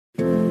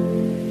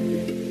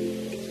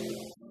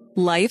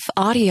Life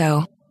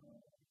Audio.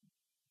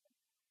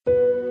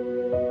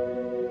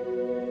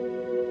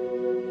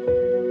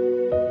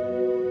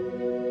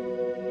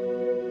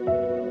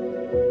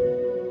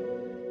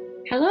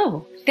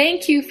 Hello.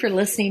 Thank you for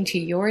listening to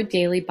Your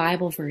Daily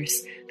Bible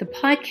Verse, the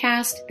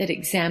podcast that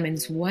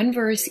examines one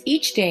verse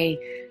each day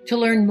to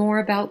learn more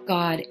about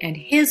God and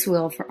His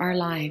will for our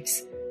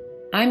lives.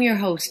 I'm your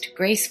host,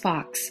 Grace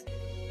Fox,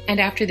 and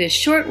after this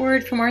short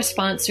word from our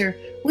sponsor,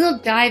 we'll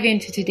dive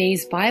into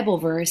today's Bible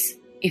verse,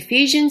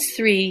 Ephesians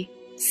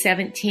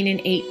 3:17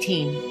 and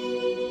 18.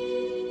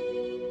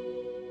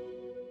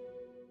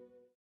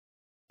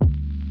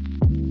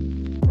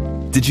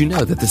 Did you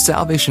know that the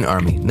Salvation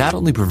Army not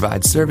only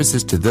provides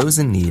services to those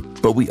in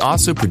need, but we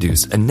also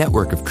produce a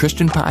network of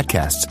Christian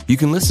podcasts you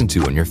can listen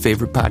to on your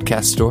favorite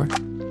podcast store?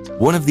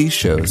 One of these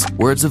shows,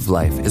 Words of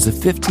Life, is a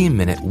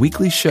 15-minute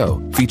weekly show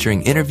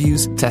featuring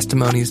interviews,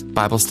 testimonies,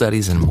 Bible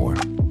studies, and more.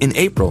 In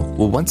April,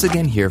 we'll once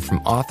again hear from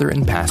author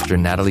and pastor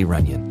Natalie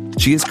Runyon.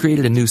 She has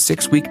created a new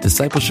 6-week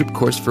discipleship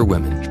course for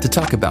women to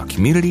talk about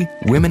community,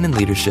 women in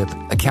leadership,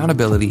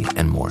 accountability,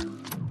 and more.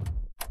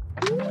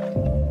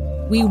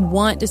 We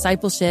want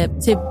discipleship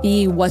to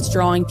be what's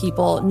drawing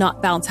people,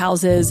 not bounce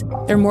houses.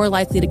 They're more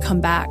likely to come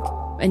back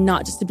and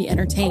not just to be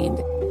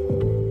entertained.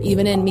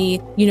 Even in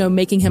me,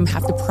 making him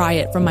have to pry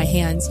it from my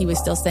hands, he was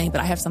still saying,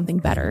 but I have something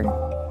better.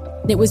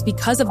 And it was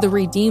because of the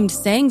redeemed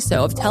saying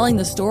so, of telling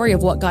the story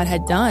of what God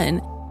had done.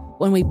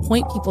 When we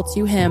point people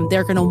to him,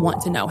 they're going to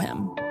want to know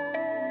him.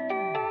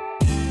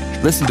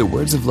 Listen to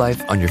Words of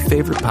Life on your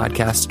favorite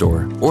podcast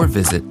store or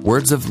visit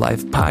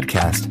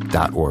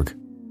wordsoflifepodcast.org.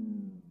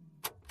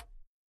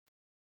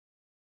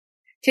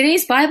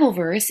 Today's Bible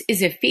verse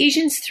is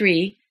Ephesians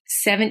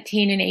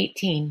 3:17 and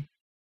 18.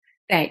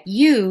 That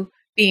you,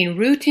 being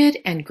rooted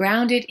and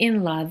grounded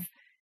in love,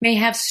 may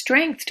have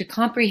strength to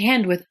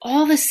comprehend with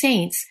all the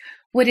saints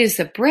what is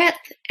the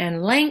breadth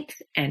and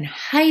length and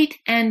height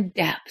and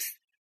depth.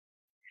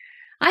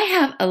 I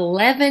have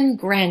 11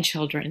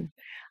 grandchildren.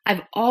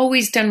 I've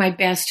always done my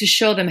best to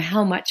show them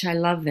how much I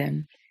love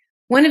them.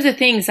 One of the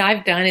things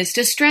I've done is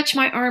to stretch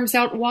my arms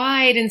out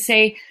wide and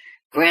say,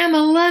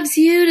 "Grandma loves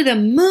you to the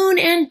moon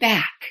and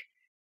back."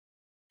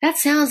 That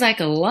sounds like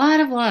a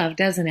lot of love,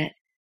 doesn't it?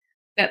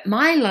 But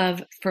my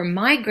love for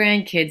my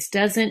grandkids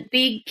doesn't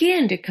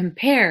begin to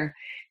compare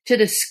to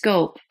the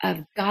scope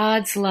of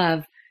God's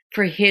love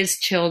for His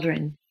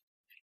children.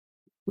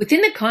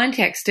 Within the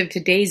context of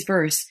today's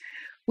verse,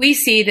 we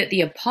see that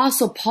the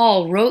Apostle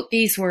Paul wrote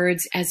these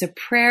words as a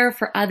prayer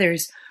for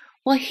others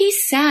while he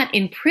sat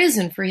in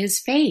prison for his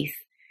faith.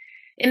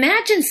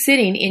 Imagine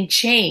sitting in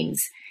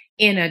chains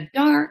in a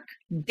dark,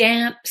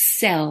 damp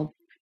cell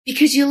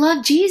because you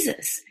love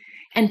Jesus,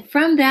 and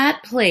from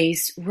that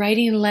place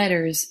writing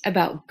letters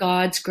about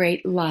God's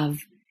great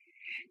love.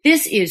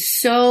 This is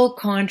so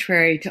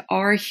contrary to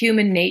our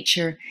human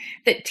nature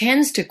that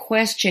tends to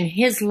question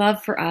His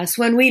love for us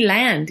when we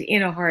land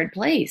in a hard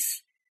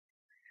place.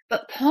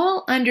 But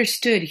Paul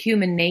understood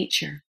human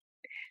nature.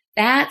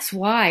 That's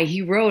why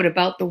he wrote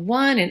about the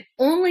one and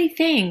only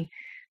thing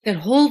that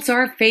holds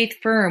our faith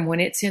firm when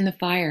it's in the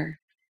fire.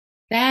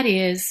 That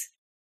is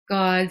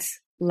God's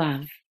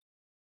love.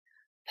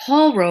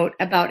 Paul wrote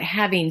about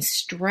having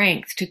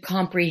strength to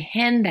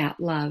comprehend that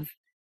love.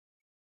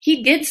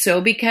 He did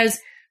so because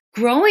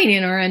growing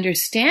in our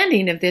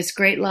understanding of this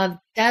great love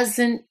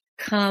doesn't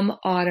come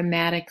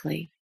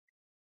automatically.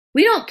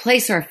 We don't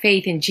place our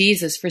faith in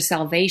Jesus for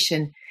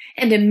salvation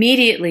and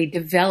immediately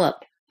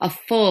develop a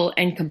full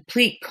and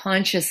complete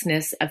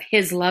consciousness of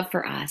His love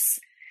for us.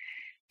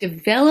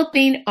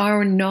 Developing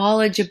our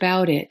knowledge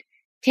about it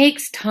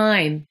takes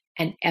time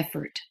and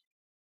effort.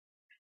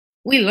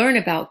 We learn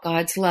about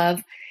God's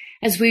love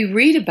as we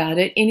read about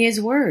it in His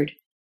Word,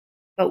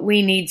 but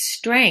we need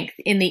strength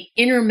in the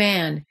inner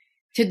man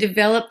to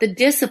develop the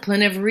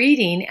discipline of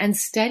reading and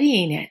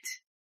studying it.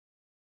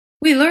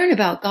 We learn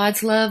about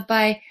God's love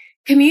by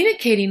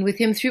communicating with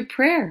Him through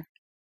prayer,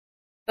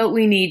 but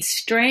we need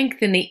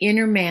strength in the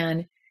inner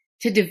man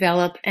to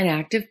develop an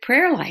active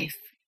prayer life.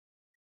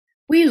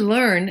 We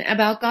learn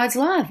about God's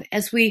love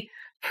as we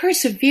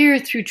persevere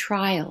through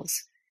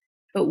trials,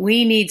 but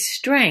we need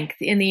strength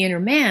in the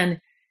inner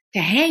man to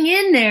hang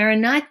in there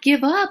and not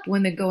give up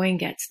when the going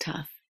gets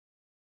tough.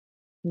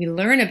 We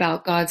learn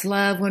about God's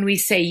love when we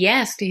say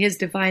yes to His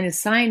divine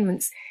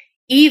assignments,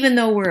 even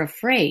though we're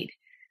afraid,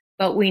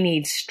 but we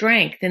need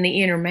strength in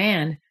the inner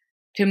man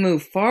to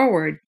move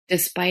forward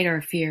despite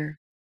our fear.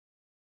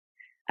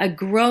 A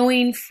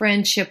growing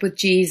friendship with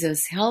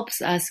Jesus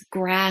helps us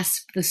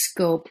grasp the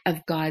scope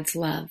of God's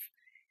love.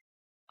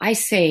 I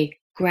say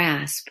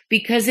grasp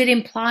because it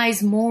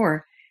implies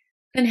more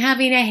than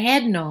having a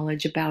head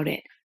knowledge about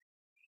it.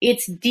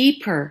 It's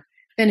deeper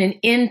than an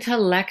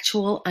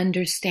intellectual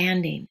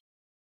understanding.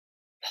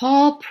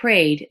 Paul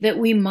prayed that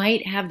we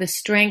might have the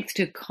strength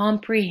to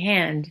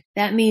comprehend,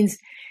 that means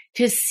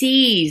to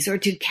seize or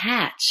to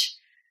catch,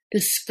 the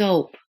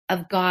scope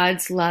of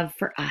God's love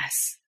for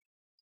us.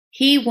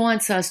 He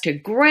wants us to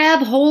grab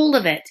hold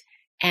of it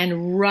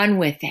and run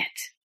with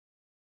it.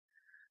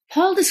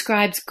 Paul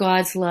describes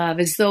God's love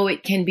as though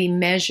it can be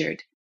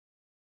measured,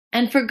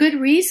 and for good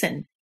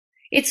reason.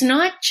 It's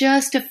not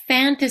just a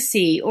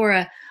fantasy or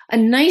a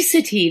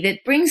nicety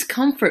that brings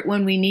comfort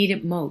when we need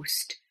it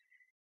most.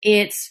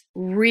 It's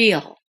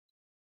real.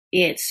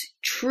 It's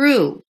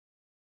true.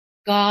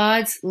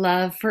 God's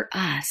love for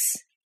us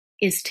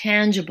is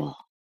tangible.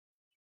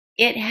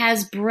 It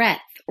has breadth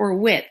or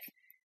width.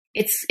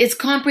 It's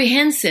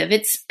comprehensive.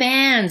 It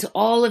spans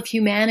all of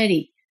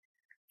humanity.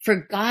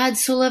 For God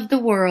so loved the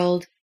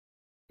world,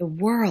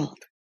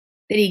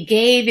 that he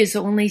gave his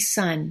only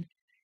Son,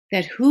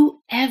 that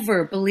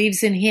whoever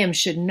believes in him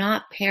should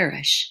not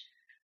perish,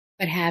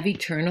 but have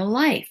eternal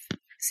life,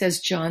 says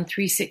John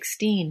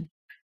 3:16.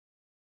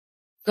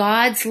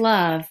 God's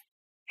love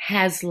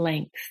has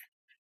length.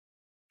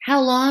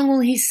 How long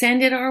will he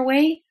send it our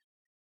way?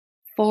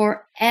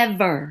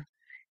 Forever.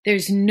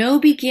 There's no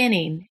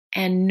beginning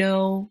and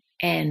no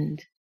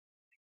end.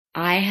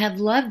 I have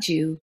loved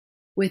you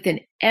with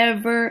an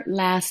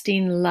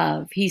everlasting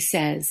love, he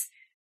says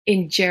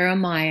in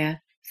Jeremiah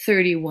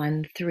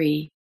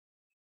 31:3.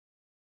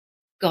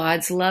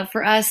 God's love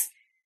for us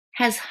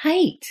has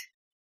height.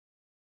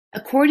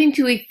 According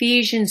to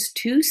Ephesians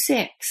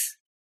 2:6,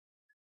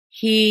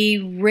 he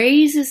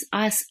raises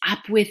us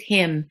up with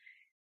him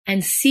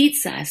and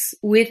seats us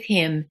with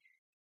him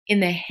in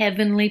the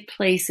heavenly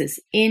places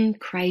in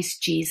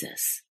Christ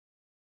Jesus.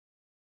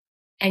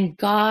 And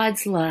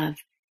God's love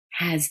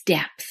has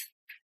depth.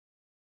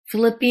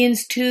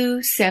 Philippians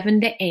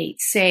 2:7-8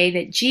 say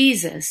that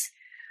Jesus,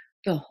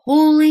 the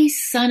Holy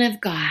Son of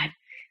God,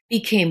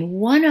 became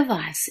one of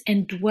us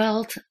and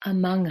dwelt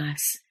among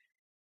us.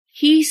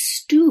 He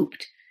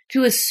stooped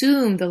to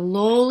assume the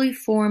lowly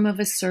form of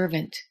a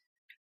servant,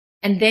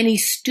 and then he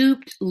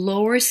stooped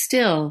lower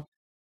still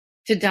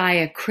to die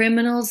a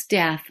criminal's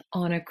death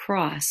on a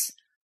cross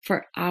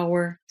for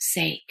our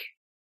sake.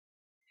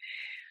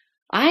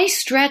 I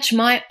stretch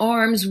my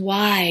arms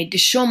wide to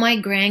show my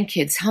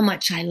grandkids how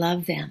much I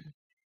love them.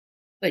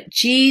 But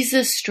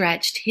Jesus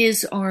stretched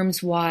his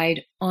arms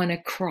wide on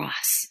a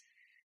cross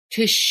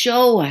to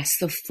show us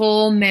the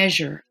full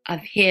measure of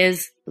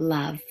his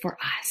love for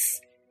us.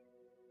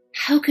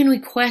 How can we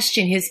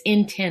question his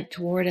intent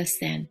toward us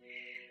then?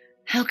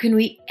 How can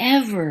we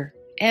ever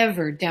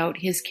doubt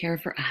his care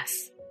for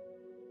us?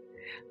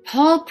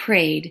 Paul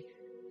prayed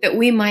that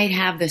we might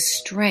have the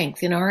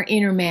strength in our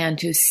inner man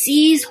to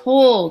seize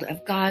hold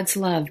of God's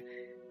love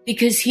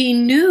because he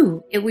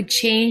knew it would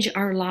change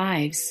our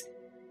lives.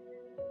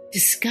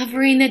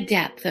 Discovering the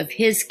depth of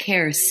his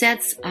care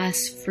sets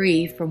us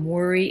free from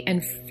worry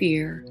and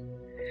fear.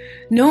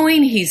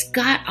 Knowing he's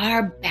got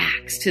our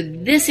backs to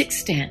this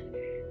extent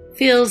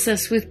fills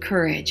us with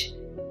courage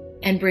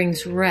and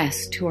brings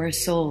rest to our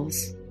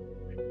souls.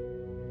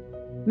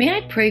 May I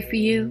pray for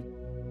you?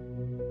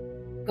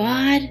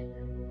 God,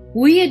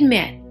 we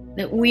admit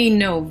that we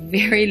know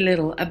very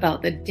little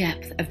about the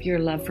depth of your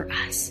love for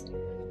us.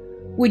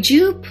 Would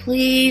you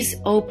please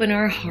open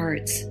our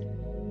hearts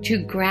to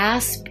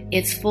grasp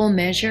its full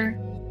measure,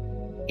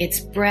 its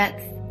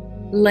breadth,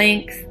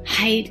 length,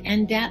 height,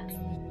 and depth?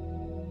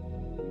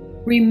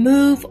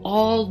 Remove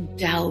all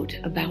doubt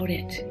about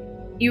it.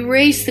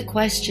 Erase the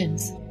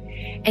questions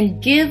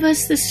and give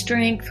us the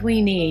strength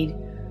we need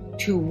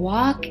to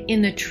walk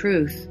in the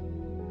truth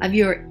of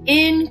your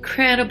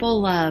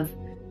incredible love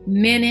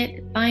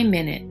minute by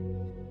minute,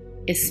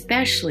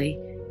 especially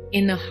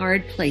in the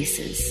hard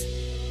places.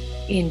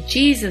 In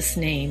Jesus'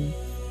 name,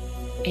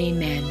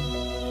 amen.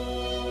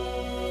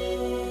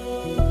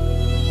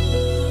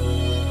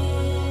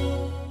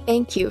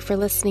 Thank you for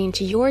listening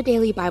to Your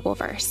Daily Bible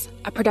Verse,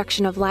 a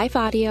production of Life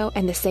Audio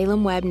and the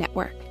Salem Web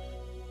Network.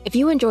 If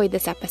you enjoyed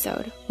this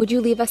episode, would you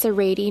leave us a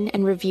rating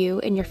and review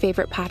in your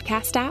favorite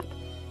podcast app?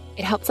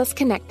 It helps us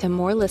connect to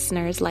more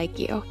listeners like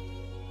you.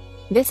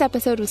 This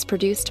episode was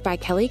produced by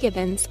Kelly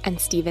Gibbons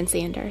and Stephen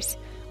Sanders,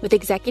 with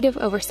executive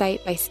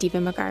oversight by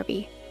Stephen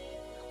McGarvey.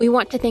 We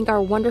want to thank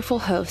our wonderful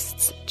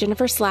hosts,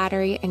 Jennifer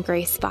Slattery and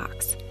Grace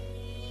Fox.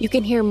 You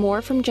can hear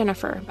more from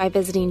Jennifer by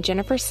visiting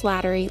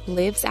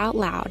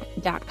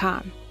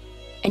jenniferslatterylivesoutloud.com.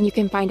 And you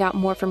can find out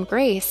more from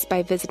Grace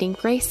by visiting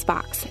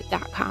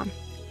gracefox.com.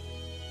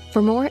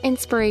 For more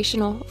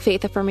inspirational,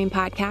 faith-affirming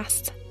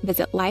podcasts,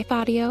 visit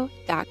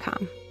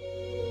lifeaudio.com.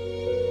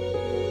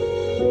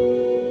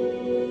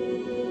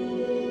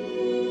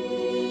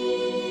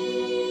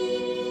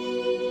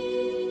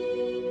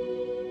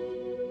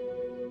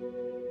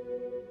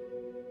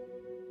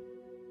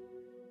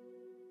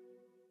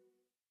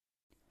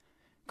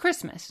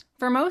 Christmas.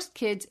 For most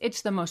kids,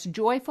 it's the most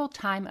joyful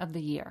time of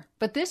the year.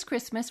 But this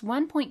Christmas,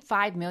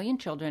 1.5 million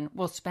children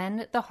will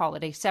spend the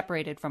holiday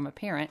separated from a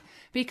parent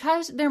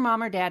because their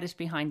mom or dad is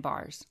behind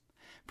bars.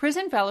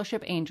 Prison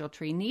Fellowship Angel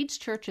Tree needs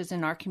churches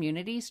in our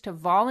communities to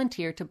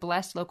volunteer to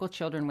bless local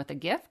children with a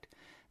gift,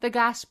 the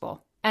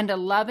gospel, and a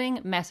loving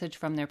message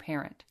from their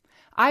parent.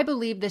 I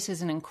believe this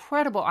is an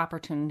incredible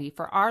opportunity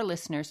for our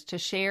listeners to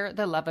share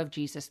the love of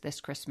Jesus this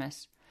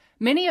Christmas.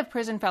 Many of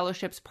Prison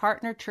Fellowship's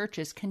partner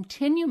churches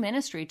continue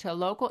ministry to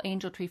local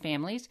Angel Tree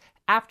families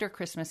after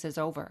Christmas is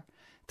over.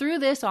 Through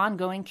this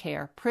ongoing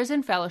care,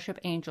 Prison Fellowship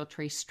Angel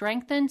Tree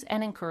strengthens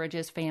and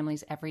encourages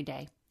families every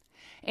day.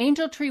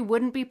 Angel Tree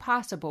wouldn't be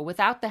possible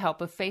without the help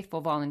of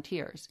faithful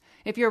volunteers.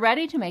 If you're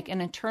ready to make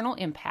an eternal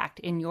impact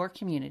in your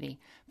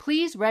community,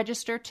 please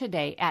register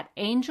today at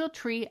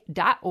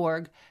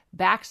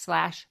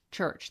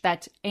angeltree.org/church.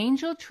 That's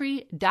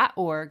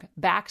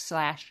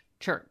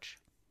angeltree.org/church.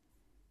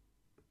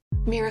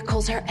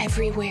 Miracles are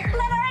everywhere.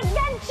 Let our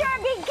adventure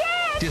begin!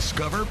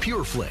 Discover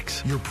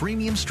PureFlix, your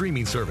premium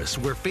streaming service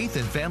where faith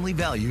and family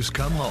values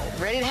come home.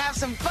 Ready to have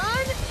some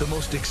fun? The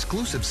most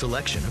exclusive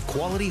selection of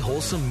quality,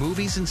 wholesome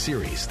movies and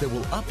series that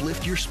will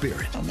uplift your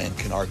spirit. A man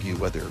can argue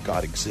whether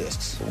God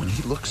exists, but when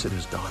he looks at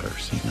his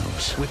daughters, he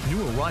knows. With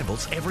new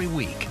arrivals every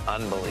week.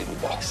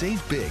 Unbelievable.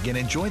 Save big and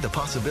enjoy the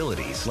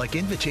possibilities, like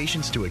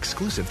invitations to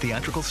exclusive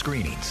theatrical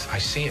screenings. I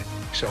see it,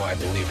 so I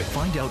believe it.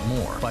 Find out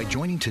more by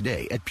joining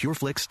today at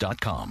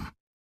pureflix.com.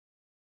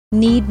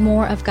 Need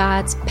more of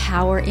God's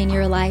power in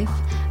your life?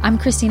 I'm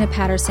Christina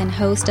Patterson,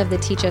 host of the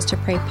Teach Us to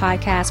Pray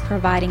podcast,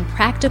 providing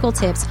practical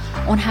tips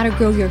on how to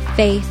grow your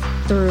faith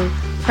through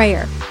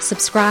prayer.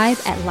 Subscribe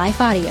at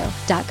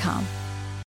lifeaudio.com.